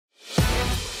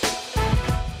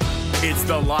It's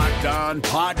the Locked On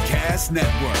Podcast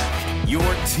Network, your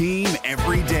team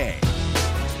every day.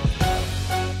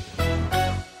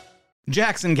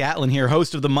 Jackson Gatlin here,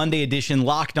 host of the Monday edition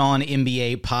Locked On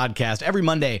NBA podcast. Every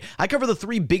Monday, I cover the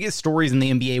three biggest stories in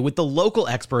the NBA with the local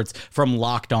experts from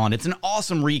Locked On. It's an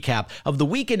awesome recap of the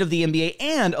weekend of the NBA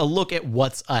and a look at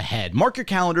what's ahead. Mark your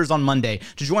calendars on Monday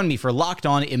to join me for Locked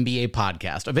On NBA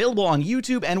podcast, available on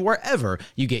YouTube and wherever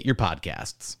you get your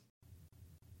podcasts.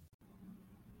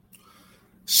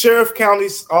 Sheriff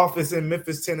County's office in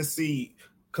Memphis, Tennessee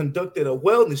conducted a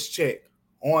wellness check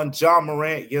on Ja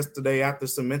Morant yesterday after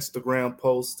some Instagram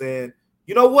posts. And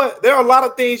you know what? There are a lot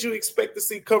of things you expect to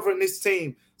see covering this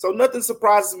team. So nothing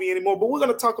surprises me anymore. But we're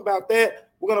going to talk about that.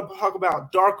 We're going to talk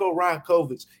about Darko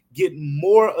Rajakovic getting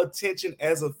more attention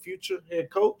as a future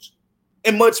head coach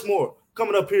and much more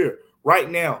coming up here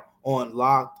right now on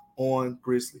Locked On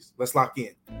Grizzlies. Let's lock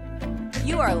in.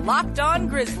 You are Locked On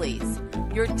Grizzlies,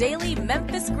 your daily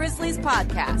Memphis Grizzlies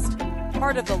podcast,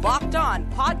 part of the Locked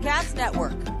On Podcast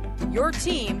Network. Your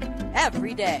team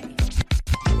every day.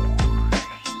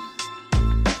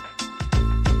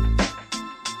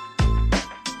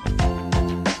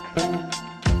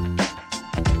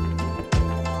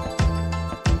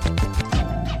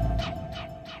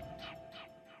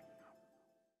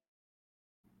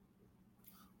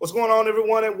 What's going on,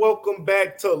 everyone, and welcome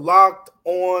back to Locked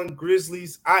On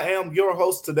Grizzlies. I am your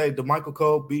host today, DeMichael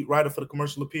Cole, beat writer for the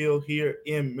Commercial Appeal here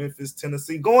in Memphis,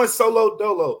 Tennessee. Going solo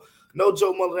dolo. No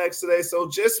Joe Mullinax today, so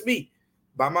just me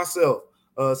by myself.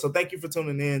 So thank you for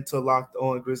tuning in to Locked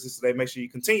On Grizzlies today. Make sure you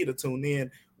continue to tune in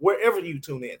wherever you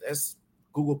tune in. That's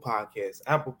Google Podcasts,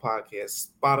 Apple Podcasts,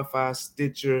 Spotify,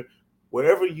 Stitcher,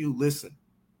 wherever you listen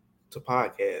to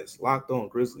podcasts. Locked On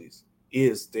Grizzlies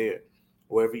is there.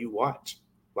 Wherever you watch,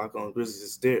 Locked On Grizzlies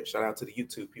is there. Shout out to the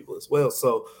YouTube people as well.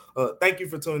 So thank you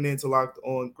for tuning in to Locked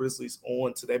On Grizzlies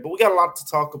on today. But we got a lot to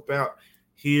talk about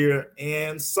here,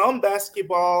 and some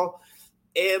basketball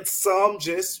and some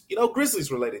just,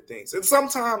 Grizzlies related things. And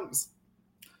sometimes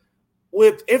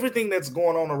with everything that's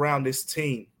going on around this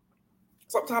team,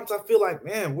 sometimes I feel like,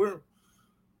 man, we're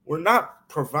not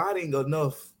providing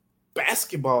enough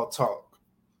basketball talk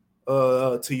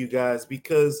to you guys,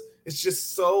 because it's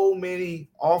just so many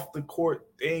off the court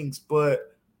things,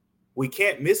 but we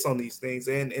can't miss on these things.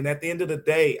 And at the end of the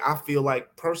day, I feel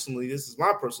like personally, this is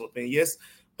my personal opinion. Yes,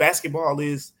 basketball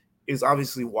is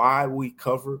obviously why we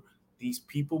cover these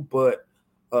people, but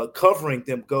covering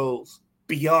them goes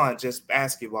beyond just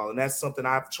basketball. And that's something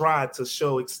I've tried to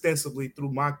show extensively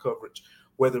through my coverage,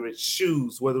 whether it's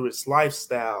shoes, whether it's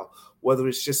lifestyle, whether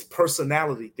it's just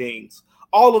personality things.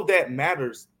 All of that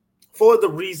matters for the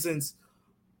reasons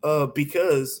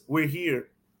because we're here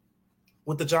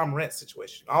with the Ja Morant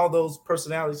situation. All those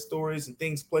personality stories and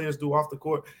things players do off the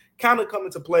court kind of come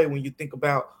into play when you think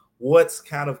about what's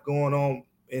kind of going on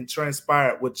and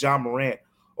transpired with Ja Morant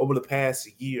over the past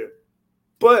year.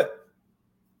 But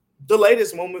the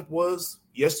latest moment was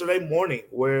yesterday morning,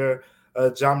 where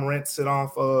Ja Morant sent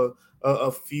off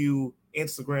a few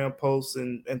Instagram posts,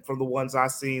 and from the ones I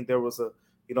seen, there was a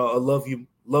love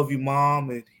you mom,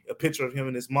 and a picture of him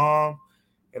and his mom,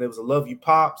 and it was a love you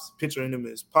pops, picture of him and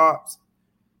his pops,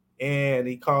 and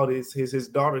he called his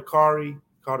daughter Kari,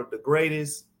 called her the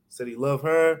greatest, said he loved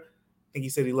her. I think he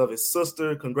said he loved his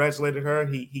sister, congratulated her.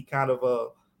 He kind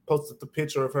of posted the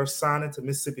picture of her signing to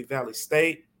Mississippi Valley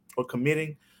State, or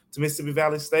committing to Mississippi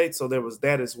Valley State. So there was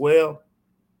that as well.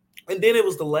 And then it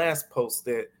was the last post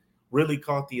that really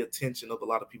caught the attention of a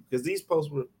lot of people, because these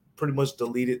posts were pretty much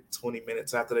deleted 20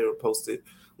 minutes after they were posted,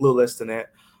 a little less than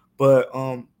that. But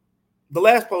the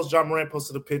last post, Ja Morant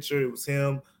posted a picture. It was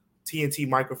him, TNT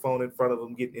microphone in front of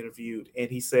him getting interviewed. And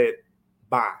he said,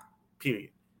 bye, period,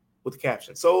 with the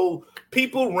caption. So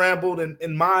people rambled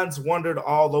and minds wandered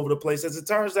all over the place. As it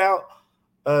turns out,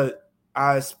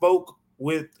 I spoke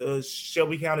with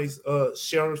Shelby County's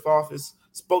Sheriff's Office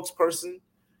spokesperson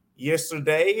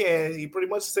yesterday, and he pretty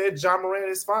much said Ja Morant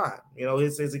is fine.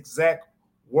 His exact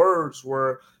words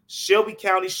were, Shelby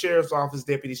County Sheriff's Office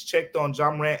deputies checked on Ja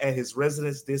Morant at his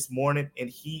residence this morning, and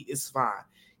he is fine.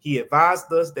 He advised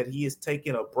us that he is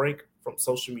taking a break from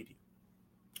social media.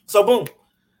 So boom,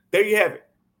 there you have it.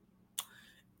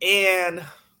 And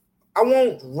I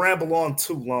won't ramble on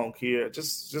too long here.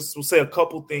 Just we'll say a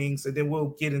couple things, and then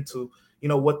we'll get into,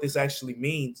 what this actually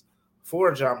means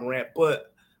for Ja Morant.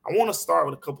 But I want to start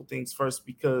with a couple things first,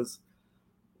 because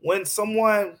when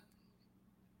someone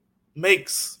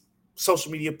makes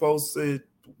social media posts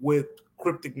with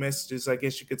cryptic messages, I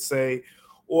guess you could say,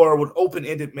 or with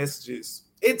open-ended messages,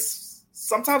 it's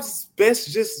sometimes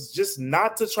best just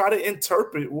not to try to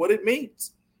interpret what it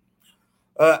means.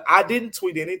 I didn't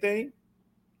tweet anything.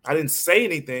 I didn't say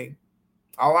anything.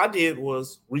 All I did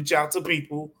was reach out to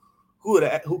people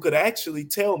who could actually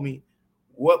tell me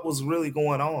what was really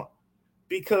going on,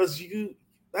 because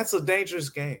that's a dangerous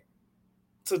game.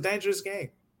 It's a dangerous game.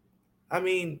 I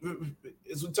mean,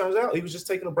 as it turns out, he was just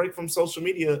taking a break from social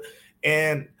media,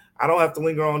 and I don't have to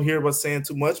linger on here by saying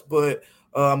too much, but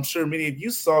I'm sure many of you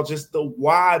saw just the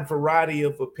wide variety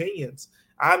of opinions.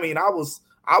 I mean, I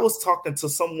was talking to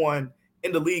someone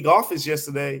in the league office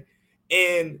yesterday,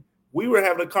 and we were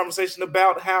having a conversation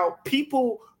about how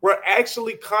people were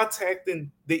actually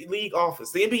contacting the league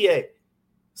office, the NBA,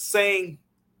 saying,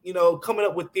 coming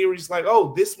up with theories like,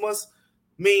 oh, this must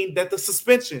mean that the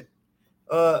suspension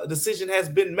decision has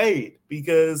been made,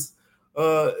 because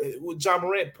with Ja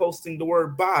Morant posting the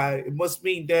word bye, it must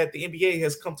mean that the NBA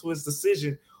has come to his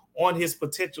decision on his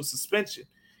potential suspension.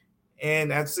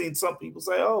 And I've seen some people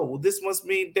say, oh, well, this must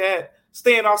mean that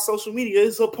staying off social media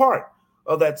is a part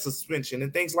of that suspension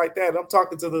and things like that. I'm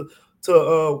talking to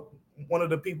one of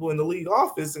the people in the league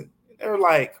office, and they're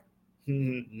like,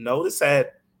 no, this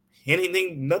had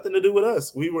nothing to do with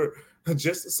us. We were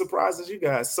just as surprised as you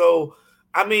guys. So,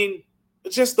 I mean,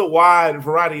 just the wide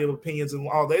variety of opinions and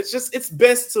all that. It's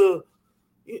best to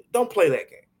don't play that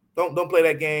game. Don't play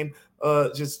that game.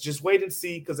 Just wait and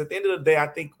see, because at the end of the day, I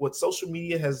think what social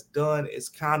media has done is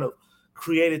kind of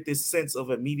created this sense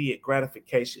of immediate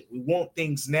gratification. We want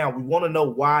things now. We want to know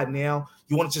why now.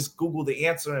 You want to just Google the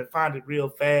answer and find it real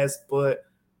fast, but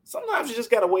sometimes you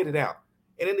just got to wait it out.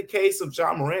 And in the case of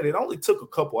Ja Morant, it only took a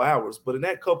couple hours, but in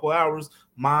that couple hours,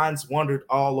 minds wandered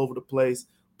all over the place.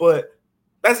 But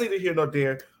that's neither here nor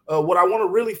there. What I want to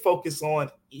really focus on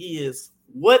is,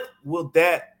 what will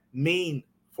that mean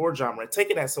for Ja Morant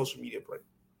taking that social media break?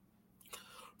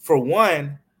 For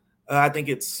one, I think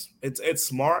it's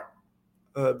smart,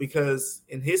 because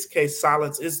in his case,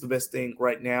 silence is the best thing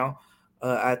right now.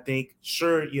 I think,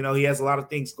 sure, he has a lot of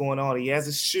things going on. He has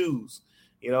his shoes.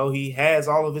 He has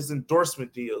all of his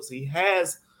endorsement deals. He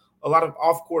has a lot of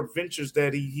off-court ventures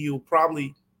that he'll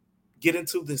probably get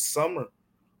into this summer.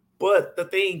 But the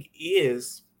thing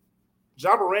is,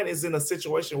 Ja Morant is in a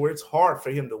situation where it's hard for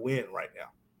him to win right now.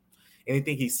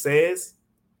 Anything he says,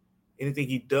 anything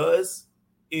he does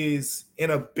is in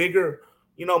a bigger,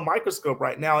 microscope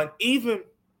right now. And even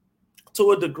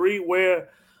to a degree where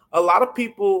a lot of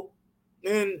people,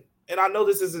 and I know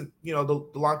this isn't, the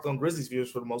Locked On Grizzlies viewers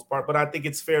for the most part, but I think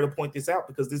it's fair to point this out,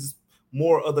 because this is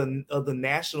more of the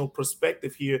national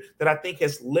perspective here that I think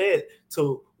has led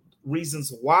to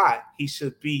reasons why he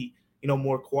should be,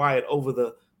 more quiet over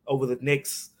the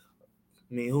next,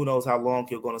 I mean, who knows how long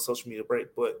he'll go on a social media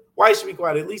break, but why he should be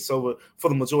quiet at least for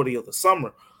the majority of the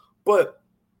summer. But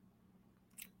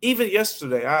even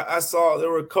yesterday, I saw there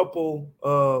were a couple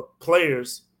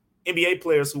players, NBA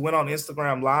players, who went on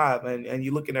Instagram Live, and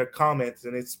you look in their comments,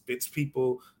 and it's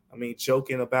people, I mean,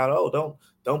 joking about, oh,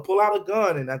 don't pull out a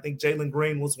gun. And I think Jalen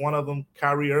Green was one of them.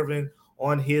 Kyrie Irving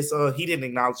on his, he didn't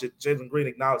acknowledge it. Jalen Green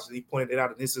acknowledged it. He pointed it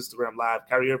out in his Instagram Live.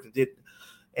 Kyrie Irving didn't.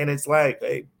 And it's like,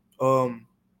 hey,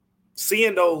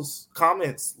 seeing those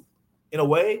comments in a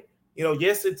way,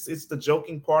 yes, it's the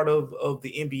joking part of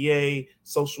the NBA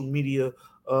social media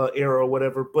era or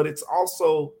whatever, but it's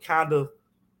also kind of,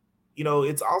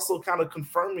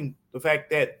 confirming the fact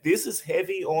that this is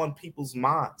heavy on people's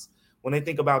minds when they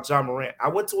think about Ja Morant. I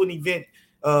went to an event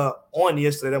on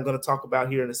yesterday that I'm going to talk about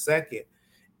here in a second.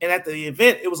 And at the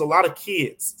event, it was a lot of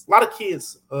kids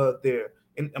there.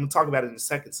 And I'm going to talk about it in the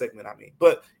second segment,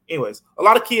 But anyways, a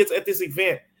lot of kids at this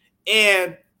event.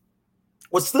 And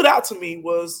what stood out to me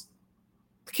was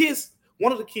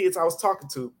one of the kids I was talking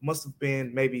to must have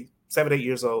been maybe 7, 8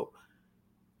 years old.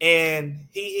 And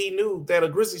he knew that a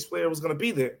Grizzlies player was going to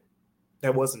be there.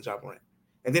 That wasn't Ja Morant.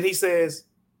 And then he says,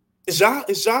 is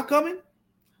Ja coming?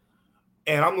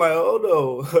 And I'm like, oh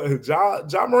no,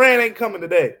 Ja Morant ain't coming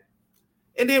today.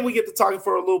 And then we get to talking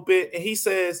for a little bit, and he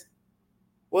says,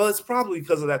 well, it's probably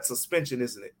because of that suspension,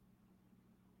 isn't it?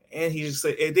 And he just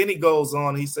said, and then he goes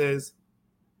on, he says,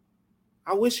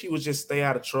 I wish he would just stay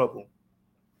out of trouble.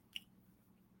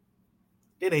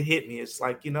 Then it hit me. It's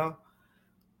like,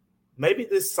 maybe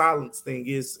this silence thing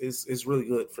is really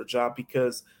good for Ja,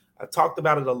 because I talked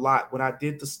about it a lot when I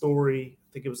did the story,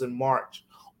 I think it was in March,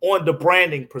 on the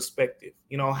branding perspective,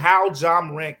 how Ja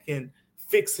Morant can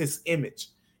fix his image.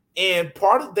 And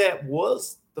part of that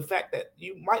was the fact that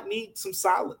you might need some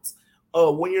silence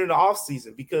when you're in the off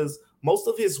season, because most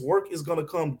of his work is going to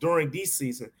come during this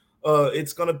season.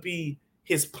 It's going to be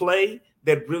his play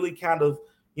that really kind of,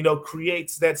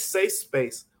 creates that safe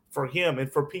space for him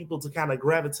and for people to kind of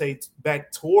gravitate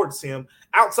back towards him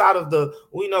outside of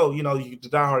we know, you the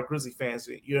diehard Grizzly fans,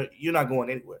 you're not going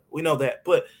anywhere. We know that.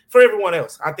 But for everyone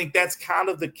else, I think that's kind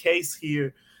of the case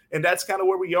here. And that's kind of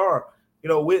where we are,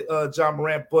 with Ja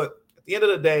Morant. But at the end of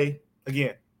the day,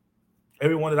 again,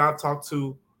 everyone that I've talked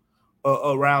to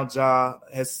around Ja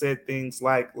has said things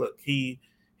like, look, he's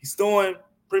doing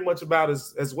pretty much about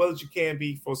as well as you can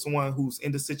be for someone who's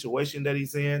in the situation that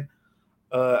he's in.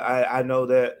 I know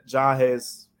that Ja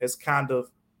has kind of,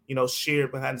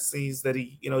 shared behind the scenes that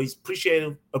he's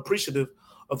appreciative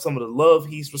of some of the love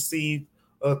he's received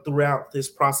throughout this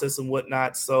process and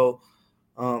whatnot. So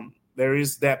there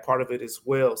is that part of it as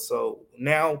well. So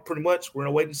now pretty much we're in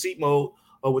a wait and see mode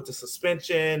with the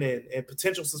suspension and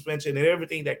potential suspension and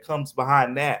everything that comes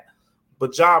behind that.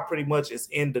 But Ja pretty much is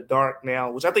in the dark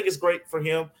now, which I think is great for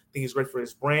him. I think it's great for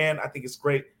his brand. I think it's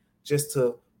great just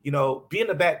to, be in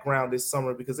the background this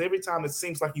summer, because every time it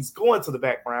seems like he's going to the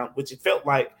background, which it felt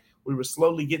like we were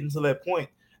slowly getting to that point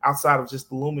outside of just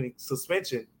the looming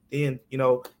suspension. Then,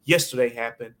 yesterday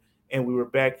happened and we were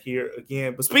back here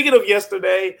again. But speaking of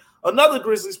yesterday, another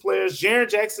Grizzlies player, Jaren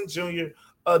Jackson Jr.,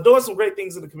 doing some great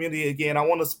things in the community again. I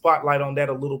want to spotlight on that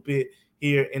a little bit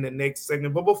here in the next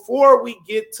segment. But before we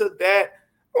get to that,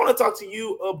 I want to talk to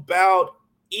you about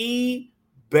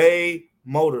eBay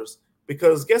Motors,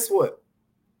 because guess what?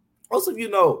 Most of you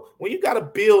know when you got to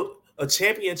build a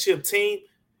championship team,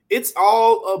 it's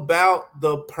all about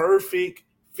the perfect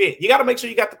fit. You got to make sure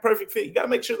you got the perfect fit. You got to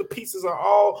make sure the pieces are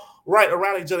all right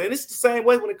around each other. And it's the same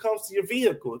way when it comes to your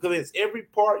vehicle, because every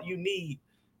part you need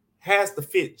has to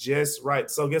fit just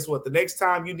right. So guess what? The next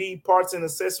time you need parts and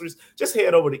accessories, just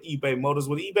head over to eBay Motors.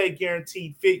 With eBay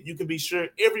Guaranteed Fit, you can be sure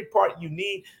every part you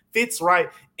need fits right.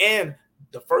 And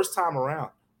the first time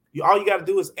around, all you got to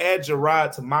do is add your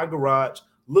ride to My Garage.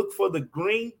 Look for the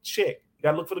green check. You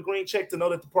got to look for the green check to know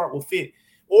that the part will fit.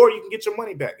 Or you can get your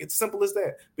money back. It's simple as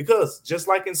that. Because just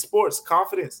like in sports,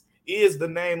 confidence is the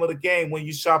name of the game when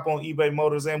you shop on eBay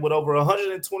Motors. And with over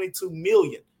 122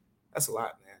 million, that's a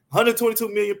lot, man.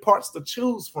 122 million parts to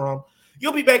choose from.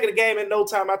 You'll be back in the game in no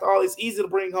time. After all, it's easy to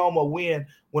bring home a win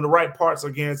when the right parts are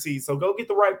guaranteed. So go get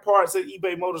the right parts at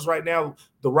eBay Motors right now.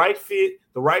 The right fit,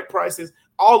 the right prices,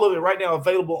 all of it right now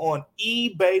available on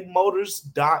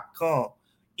ebaymotors.com.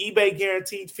 eBay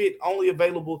Guaranteed Fit only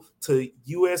available to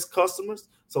U.S. customers.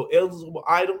 So eligible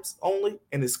items only,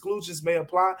 and exclusions may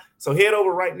apply. So head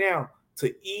over right now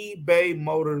to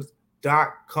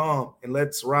ebaymotors.com and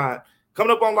let's ride.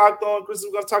 Coming up on Locked On Grizzlies,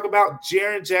 we're going to talk about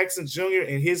Jaren Jackson Jr.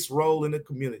 and his role in the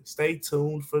community. Stay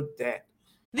tuned for that.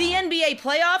 The NBA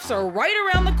playoffs are right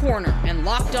around the corner, and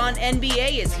Locked On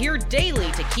NBA is here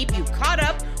daily to keep you caught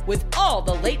up with all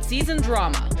the late season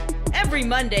drama. Every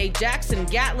Monday, Jackson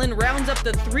Gatlin rounds up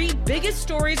the 3 biggest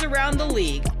stories around the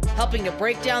league, helping to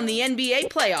break down the NBA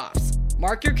playoffs.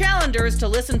 Mark your calendars to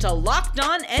listen to Locked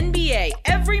On NBA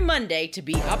every Monday to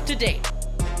be up to date.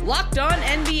 Locked On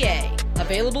NBA,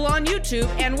 available on YouTube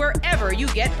and wherever you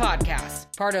get podcasts.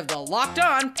 Part of the Locked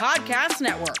On Podcast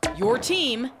Network, your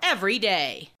team every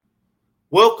day.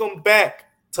 Welcome back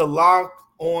to Locked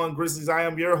On Grizzlies. I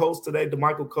am your host today,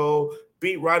 DeMichael Cole,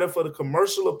 beat writer for the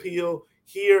Commercial Appeal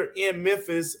here in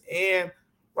Memphis. And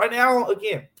right now,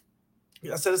 again,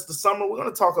 I said it's the summer. We're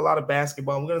going to talk a lot of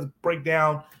basketball. We're going to break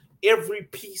down every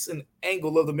piece and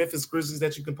angle of the Memphis Grizzlies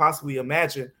that you can possibly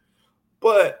imagine.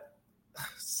 But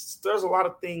there's a lot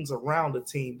of things around the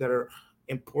team that are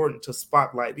important to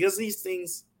spotlight, because these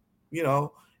things, in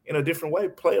a different way,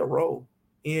 play a role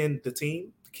in the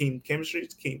team chemistry,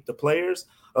 the players,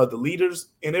 the leaders,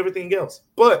 and everything else.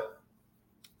 But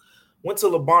went to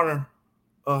LeBarner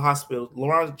Hospital,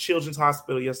 LeBarner Children's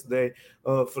Hospital yesterday.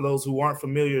 For those who aren't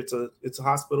familiar, it's a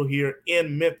hospital here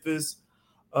in Memphis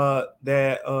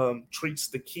that treats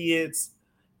the kids.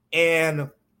 And the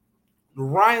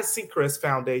Ryan Seacrest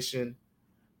Foundation,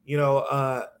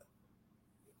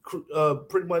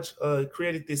 pretty much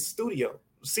created this studio,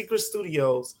 Secret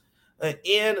Studios,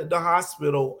 in the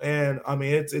hospital. And I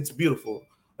mean, it's beautiful.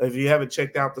 If you haven't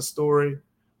checked out the story,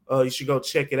 you should go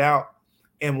check it out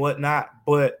and whatnot.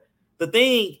 But the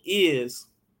thing is,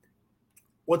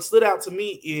 what stood out to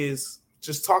me is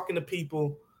just talking to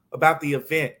people about the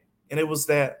event. And it was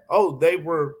that, they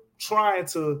were trying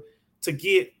to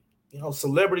get,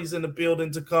 celebrities in the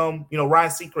building to come.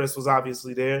 Ryan Seacrest was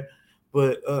obviously there,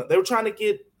 but they were trying to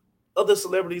get other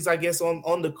celebrities, I guess,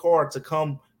 on the card to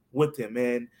come with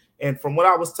him. And from what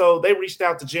I was told, they reached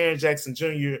out to Jaren Jackson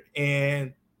Jr.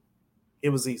 and it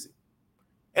was easy.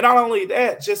 And not only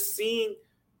that, just seeing,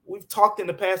 we've talked in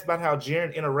the past about how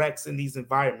Jaren interacts in these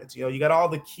environments. You got all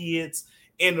the kids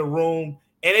in the room,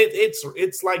 And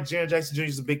it's like Jaren Jackson Jr.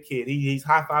 is a big kid. He's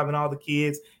high-fiving all the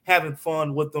kids, having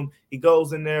fun with them. He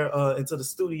goes in there into the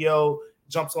studio,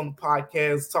 jumps on the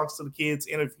podcast, talks to the kids,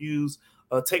 interviews,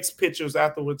 takes pictures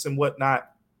afterwards and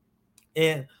whatnot.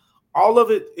 And all of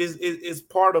it is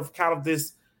part of kind of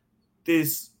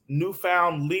this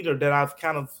newfound leader that I've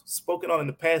kind of spoken on in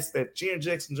the past, that Jaren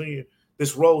Jackson Jr.,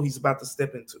 this role he's about to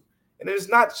step into. And it's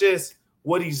not just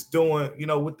what he's doing,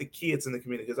 with the kids in the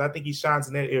community, because I think he shines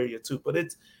in that area too. But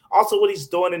it's also what he's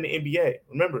doing in the NBA.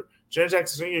 Remember, Jaren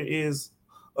Jackson Jr. is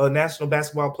a National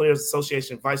Basketball Players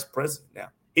Association vice president now.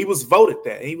 He was voted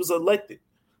that, and he was elected.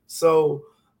 So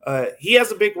he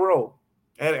has a big role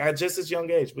at just his young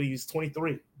age, but he's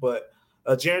 23. But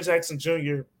Jaren Jackson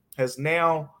Jr. has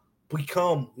now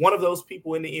become one of those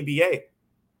people in the NBA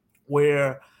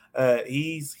where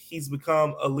he's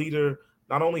become a leader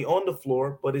not only on the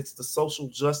floor, but it's the social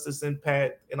justice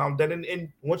impact and all that. And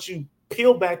once you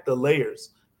peel back the layers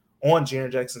on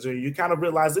Jaren Jackson Jr., you kind of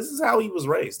realize this is how he was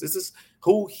raised. This is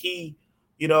who he,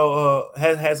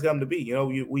 has come to be.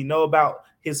 We know about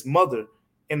his mother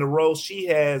and the role she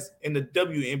has in the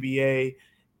WNBA,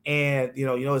 and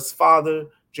his father,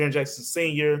 Jaren Jackson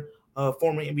Sr.,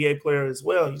 former NBA player as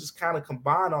well. You just kind of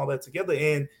combine all that together,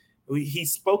 and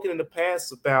he's spoken in the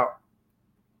past about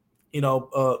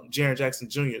Jaren Jackson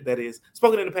Jr. That is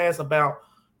spoken in the past about,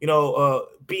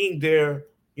 being there,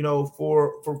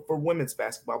 for women's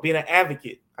basketball, being an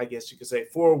advocate, I guess you could say,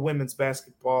 for women's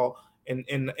basketball.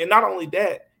 And not only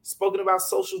that, spoken about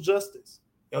social justice.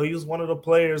 He was one of the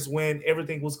players when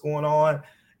everything was going on,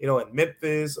 in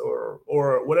Memphis or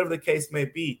whatever the case may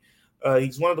be.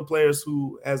 He's one of the players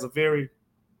who has a very,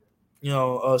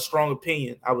 a strong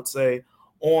opinion, I would say,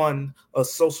 on a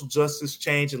social justice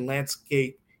change and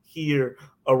landscape here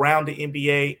around the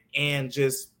NBA and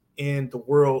just in the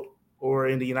world or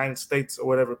in the United States or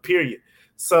whatever, period.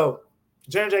 So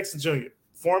Jaren Jackson Jr.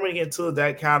 forming into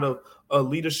that kind of a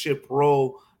leadership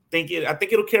role, I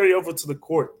think it'll carry over to the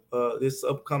court this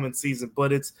upcoming season,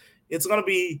 but it's going to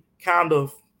be kind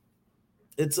of,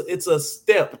 it's a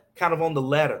step kind of on the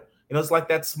ladder. It's like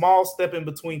that small step in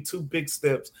between two big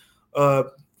steps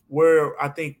where I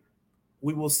think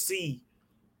we will see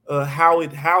how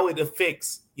it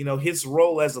affects, his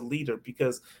role as a leader,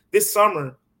 because this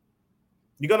summer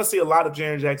you're going to see a lot of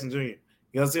Jaren Jackson Jr. You're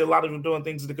going to see a lot of him doing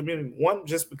things in the community. One,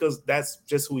 just because that's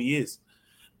just who he is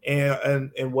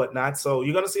and whatnot. So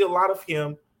you're going to see a lot of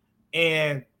him.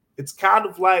 And it's kind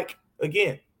of like,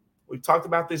 again, we've talked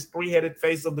about this three-headed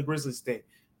face of the Grizzlies thing.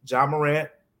 Ja Morant,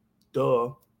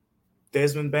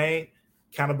 Desmond Bane,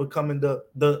 kind of becoming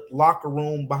the locker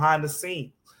room behind the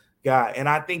scenes guy. And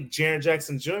I think Jaren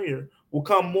Jackson Jr. will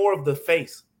come more of the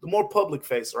face, the more public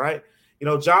face, right?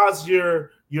 Ja's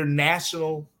your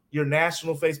national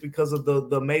face because of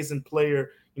the amazing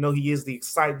player. He is the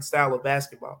exciting style of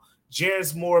basketball.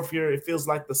 Jaren's more of it feels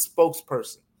like the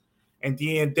spokesperson. And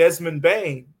then Desmond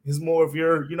Bane is more of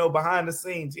your, behind the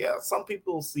scenes. Yeah, some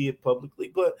people see it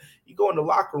publicly, but you go in the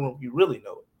locker room, you really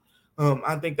know it.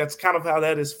 I think that's kind of how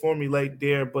that is formulated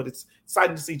there, but it's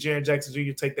exciting to see Jaren Jackson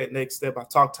Jr. take that next step. I've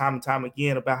talked time and time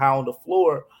again about how on the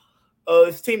floor,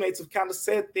 his teammates have kind of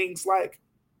said things like,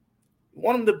 we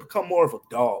want him to become more of a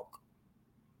dog.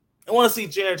 I want to see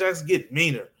Jaren Jackson get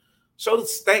meaner, show the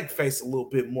stank face a little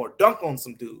bit more, dunk on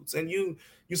some dudes. And you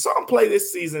saw him play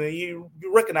this season, and you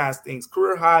recognize things.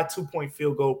 Career high 2-point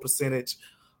field goal percentage,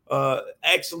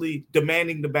 actually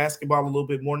demanding the basketball a little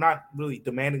bit more, not really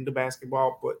demanding the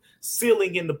basketball, but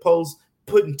sealing in the post,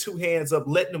 putting two hands up,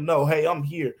 letting them know, hey, I'm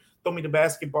here. Throw me the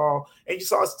basketball. And you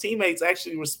saw his teammates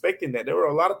actually respecting that. There were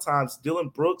a lot of times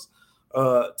Dylan Brooks,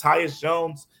 Tyus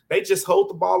Jones, they just hold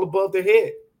the ball above their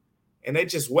head, and they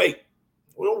just wait.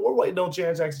 We're waiting on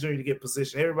Jaren Jackson Jr. to get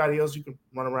position. Everybody else, you can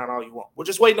run around all you want. We're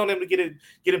just waiting on them to get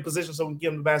in position so we can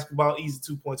give them the basketball, easy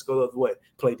 2 points, go the other way,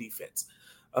 play defense.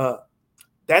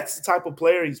 That's the type of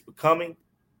player he's becoming.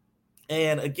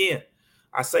 And again,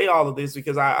 I say all of this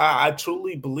because I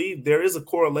truly believe there is a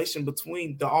correlation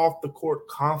between the off-the-court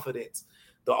confidence,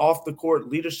 the off-the-court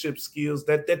leadership skills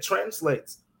that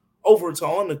translates over to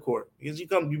on the court. Because you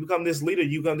become this leader,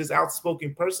 you become this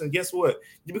outspoken person. Guess what?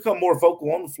 You become more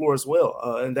vocal on the floor as well.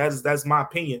 And that's my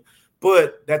opinion.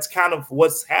 But that's kind of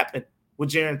what's happened with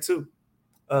Jaren too.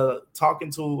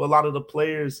 Talking to a lot of the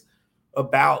players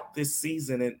about this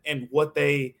season and what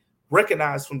they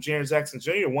recognize from Jaren Jackson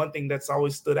Jr., one thing that's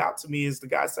always stood out to me is the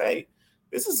guy say, hey,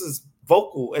 this is as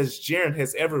vocal as Jaren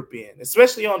has ever been,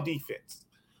 especially on defense.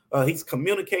 He's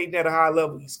communicating at a high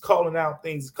level. He's calling out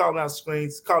things. He's calling out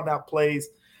screens. He's calling out plays,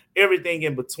 everything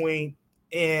in between.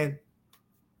 And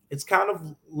it's kind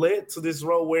of led to this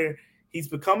role where he's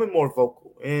becoming more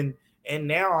vocal. And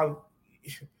now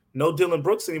no Dylan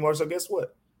Brooks anymore. So guess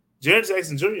what? Jaren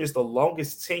Jackson Jr. is the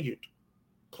longest tenured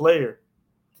player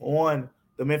on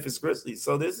the Memphis Grizzlies.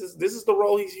 So this is the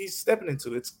role he's stepping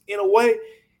into. It's in a way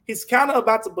he's kind of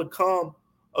about to become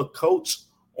a coach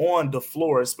on the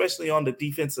floor, especially on the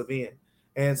defensive end.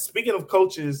 And speaking of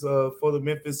coaches for the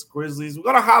Memphis Grizzlies, we're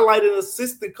going to highlight an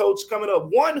assistant coach coming up,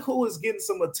 one who is getting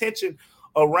some attention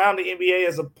around the NBA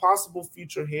as a possible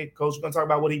future head coach. We're going to talk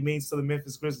about what he means to the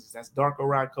Memphis Grizzlies. That's Darko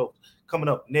Rakovic coming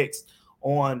up next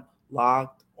on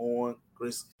Locked On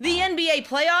Grizzlies. The NBA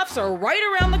playoffs are right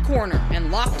around the corner,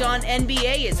 and Locked On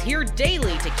NBA is here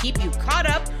daily to keep you caught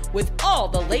up with all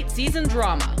the late season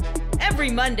drama.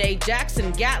 Every Monday,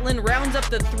 Jackson Gatlin rounds up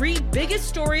the 3 biggest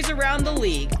stories around the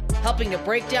league, helping to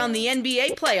break down the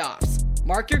NBA playoffs.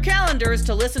 Mark your calendars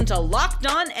to listen to Locked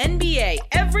On NBA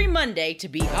every Monday to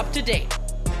be up to date.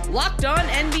 Locked On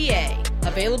NBA,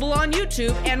 available on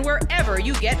YouTube and wherever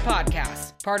you get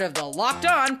podcasts. Part of the Locked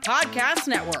On Podcast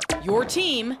Network, your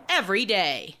team every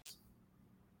day.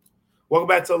 Welcome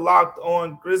back to Locked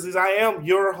On Grizzlies. I am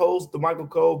your host, DeMichael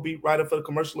Cole, beat writer for the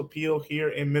Commercial Appeal here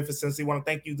in Memphis, Tennessee. I want to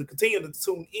thank you to continue to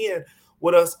tune in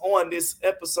with us on this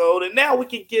episode. And now we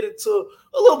can get into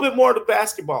a little bit more of the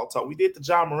basketball talk. We did the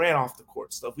Ja Morant off the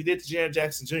court stuff. We did the Jaren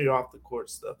Jackson Jr. off the court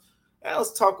stuff. Now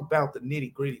let's talk about the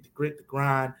nitty-gritty, the grit, the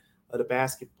grind of the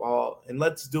basketball. And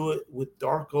let's do it with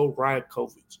Darko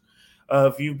Rakovic.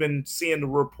 If you've been seeing the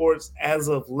reports as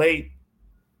of late,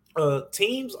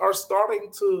 teams are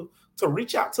starting to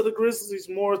reach out to the Grizzlies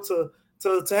more to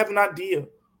have an idea,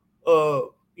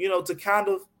 to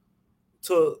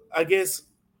I guess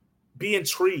be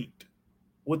intrigued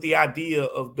with the idea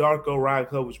of Darko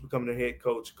Rakovic becoming their head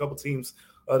coach. A couple teams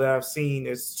that I've seen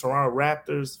is Toronto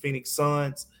Raptors, Phoenix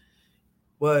Suns.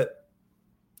 But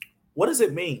what does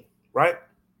it mean, right?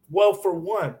 Well, for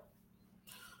one,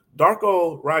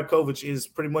 Darko Rakovic is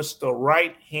pretty much the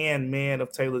right-hand man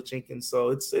of Taylor Jenkins. So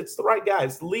it's the right guy.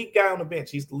 It's the lead guy on the bench.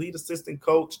 He's the lead assistant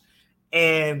coach.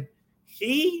 And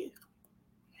he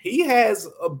has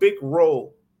a big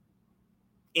role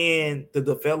in the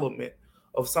development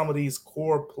of some of these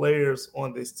core players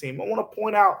on this team. I want to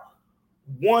point out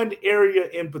one area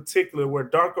in particular where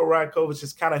Darko Rakovic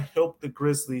has kind of helped the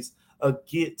Grizzlies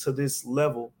get to this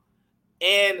level.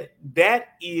 And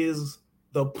that is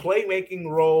the playmaking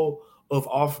role of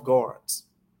off guards,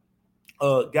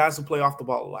 guys who play off the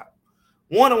ball a lot.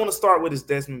 One I want to start with is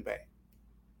Desmond Bane.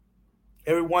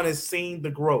 Everyone has seen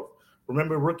the growth.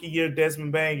 Remember rookie year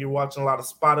Desmond Bane, you're watching a lot of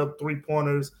spot-up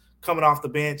three-pointers coming off the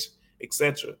bench,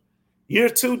 etc. Year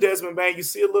 2 Desmond Bane, you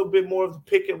see a little bit more of the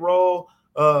pick and roll.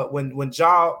 When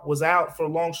Ja was out for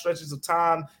long stretches of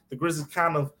time, the Grizzlies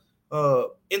kind of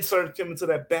inserted him into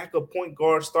that backup point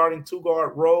guard, starting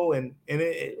 2-guard role, and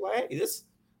this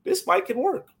might can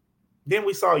work. Then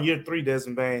we saw year 3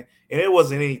 Desmond Bane, and it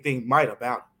wasn't anything might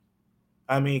about it.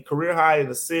 I mean, career high in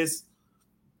assists,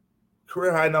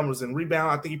 career high numbers in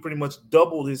rebound. I think he pretty much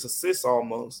doubled his assists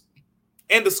almost,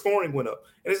 and the scoring went up.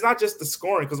 And it's not just the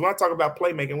scoring, because when I talk about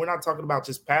playmaking, we're not talking about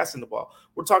just passing the ball.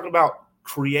 We're talking about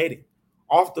creating,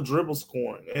 off the dribble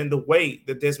scoring, and the way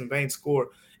that Desmond Bane scored.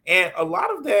 And a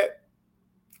lot of that,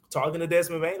 talking to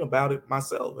Desmond Bane about it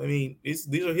myself, I mean, these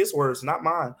are his words, not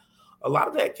mine. A lot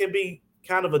of that can be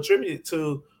kind of attributed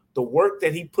to the work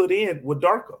that he put in with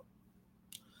Darko.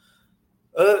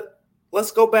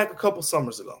 Let's go back a couple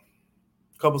summers ago.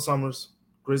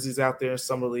 Grizzlies out there in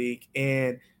Summer League,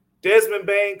 and Desmond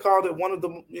Bane called it one of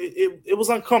the – it was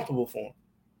uncomfortable for him.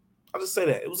 I'll just say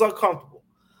that. It was uncomfortable.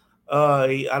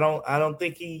 I don't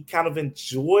think he kind of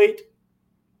enjoyed,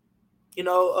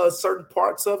 certain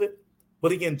parts of it,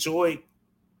 but he enjoyed,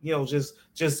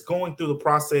 just going through the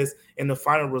process and the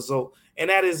final result. And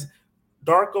that is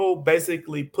Darko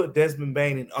basically put Desmond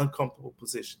Bane in uncomfortable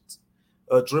positions,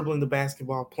 dribbling the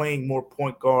basketball, playing more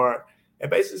point guard,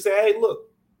 and basically say, hey, look,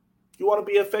 you want to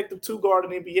be an effective 2-guard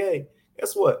in the NBA,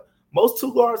 guess what? Most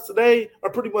 2 guards today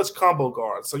are pretty much combo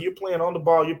guards. So you're playing on the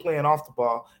ball, you're playing off the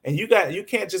ball, and you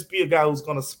can't just be a guy who's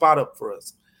going to spot up for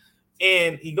us.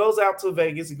 And he goes out to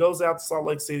Vegas, he goes out to Salt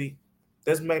Lake City.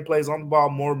 Desmond Bane plays on the ball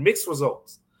more, mixed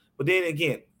results. But then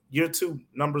again, year 2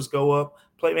 numbers go up,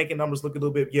 playmaking numbers look a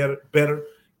little bit better.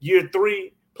 Year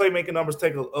 3 playmaking numbers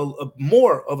take a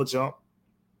more of a jump.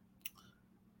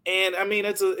 And I mean,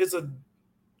 it's a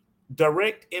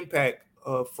direct impact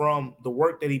from the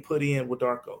work that he put in with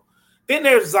Darko. Then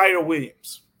there's Zaire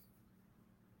Williams.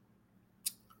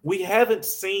 We haven't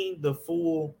seen the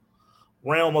full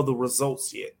realm of the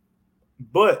results yet,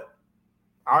 but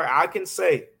I can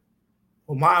say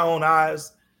with my own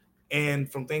eyes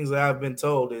and from things that I've been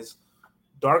told is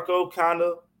Darko kind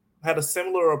of had a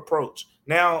similar approach.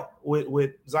 Now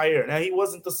with Zaire. Now, he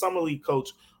wasn't the Summer League coach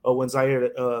when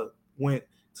Zaire went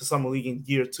to Summer League in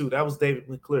year 2. That was David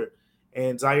McClure.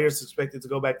 And Zaire is expected to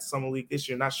go back to Summer League this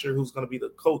year. Not sure who's going to be the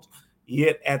coach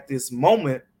yet at this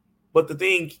moment. But the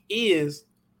thing is,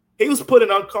 he was put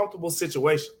in uncomfortable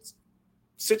situations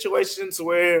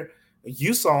where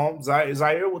you saw him.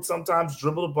 Zaire would sometimes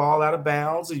dribble the ball out of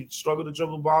bounds. He'd struggle to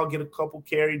dribble the ball, get a couple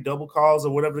carry, double calls,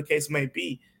 or whatever the case may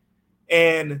be.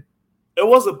 And it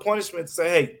wasn't punishment to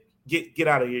say, hey, get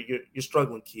out of here. You're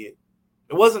struggling, kid.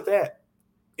 It wasn't that.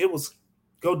 It was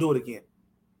go do it again.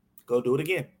 Go do it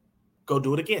again. Go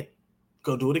do it again.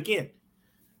 Go do it again.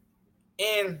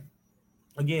 And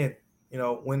again,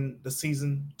 when the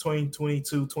season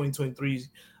 2022-2023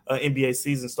 NBA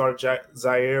season started,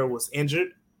 Zaire was injured.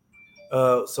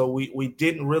 So we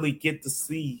didn't really get to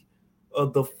see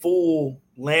the full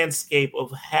landscape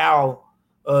of how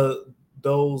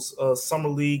those summer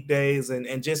league days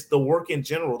and just the work in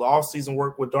general, the offseason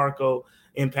work with Darko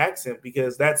impacts him,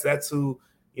 because that's who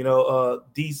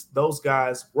those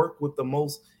guys work with the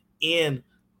most in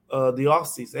the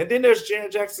offseason. And then there's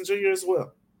Jaren Jackson Jr. as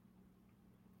well.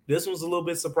 This was a little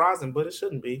bit surprising, but it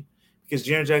shouldn't be, because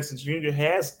Jaren Jackson Jr.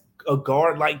 has a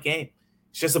guard-like game.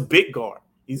 It's just a big guard.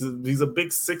 He's a big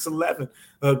 6'11"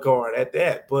 guard at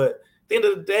that. But at the end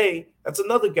of the day, that's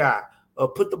another guy.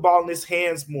 Put the ball in his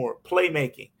hands more,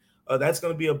 playmaking. That's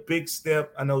going to be a big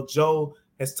step. I know Joe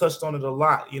has touched on it a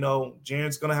lot.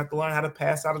 Jaren's going to have to learn how to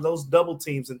pass out of those double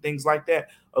teams and things like that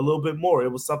a little bit more.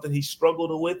 It was something he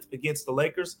struggled with against the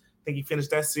Lakers. I think he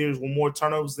finished that series with more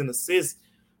turnovers than assists.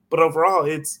 But overall,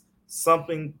 it's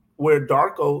something where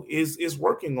Darko is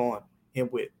working on him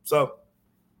with. So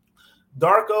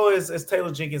Darko, as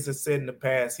Taylor Jenkins has said in the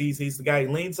past, he's the guy he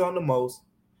leans on the most.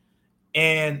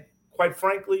 And quite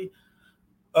frankly,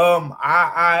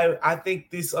 I think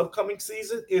this upcoming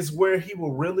season is where he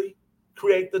will really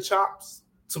create the chops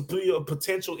to be a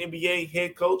potential NBA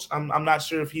head coach. I'm not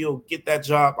sure if he'll get that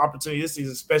job opportunity this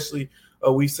season, especially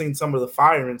we've seen some of the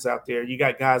firings out there. You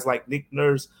got guys like Nick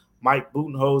Nurse, Mike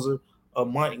Budenholzer,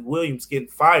 Monty Williams getting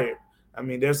fired. I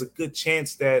mean, there's a good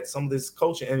chance that some of this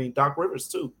coaching, Doc Rivers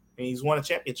too, and he's won a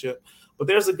championship, but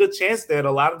there's a good chance that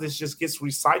a lot of this just gets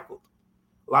recycled.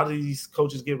 A lot of these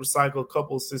coaches get recycled, a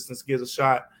couple assistants get a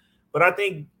shot. But I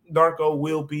think Darko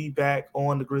will be back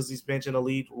on the Grizzlies bench in a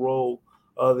lead role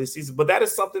this season. But that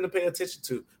is something to pay attention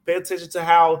to. Pay attention to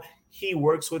how he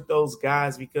works with those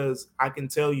guys, because I can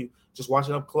tell you, just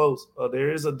watching up close,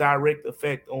 there is a direct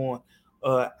effect on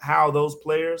how those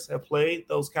players have played,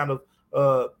 those kind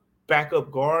of backup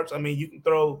guards. I mean, you can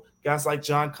throw guys like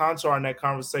John Conchar in that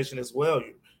conversation as well.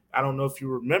 I don't know if you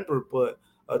remember, but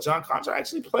John Conchar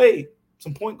actually played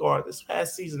some point guard this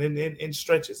past season in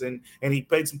stretches, and he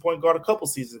played some point guard a couple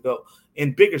seasons ago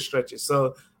in bigger stretches.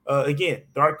 So, again,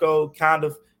 Darko kind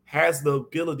of has the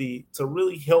ability to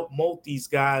really help mold these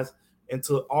guys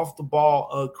into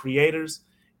off-the-ball creators,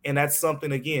 and that's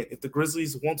something, again, if the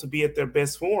Grizzlies want to be at their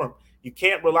best form, you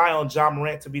can't rely on Ja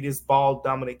Morant to be this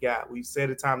ball-dominant guy. We've said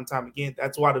it time and time again.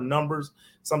 That's why the numbers,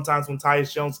 sometimes when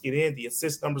Tyus Jones get in, the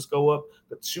assist numbers go up,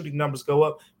 the shooting numbers go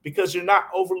up, because you're not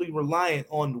overly reliant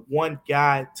on one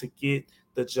guy to get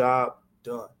the job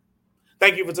done.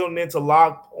 Thank you for tuning in to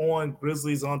Locked On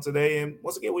Grizzlies on today. And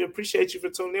once again, we appreciate you for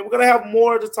tuning in. We're going to have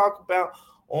more to talk about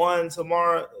on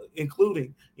tomorrow,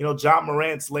 including, Ja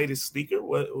Morant's latest sneaker.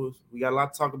 We got a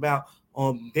lot to talk about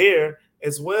on there,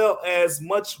 as well as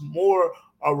much more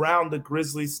around the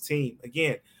Grizzlies team.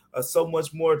 Again, so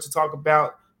much more to talk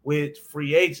about with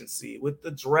free agency, with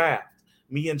the draft.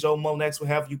 Me and Joe Monex will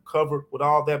have you covered with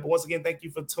all that. But once again, thank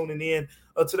you for tuning in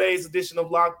today's edition of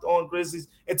Locked On Grizzlies.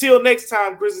 Until next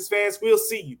time, Grizzlies fans, we'll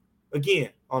see you again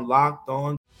on Locked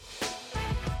On.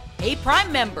 Hey,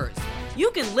 Prime members, you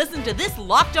can listen to this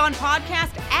Locked On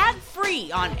podcast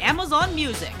ad-free on Amazon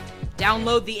Music.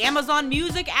 Download the Amazon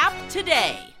Music app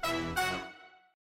today.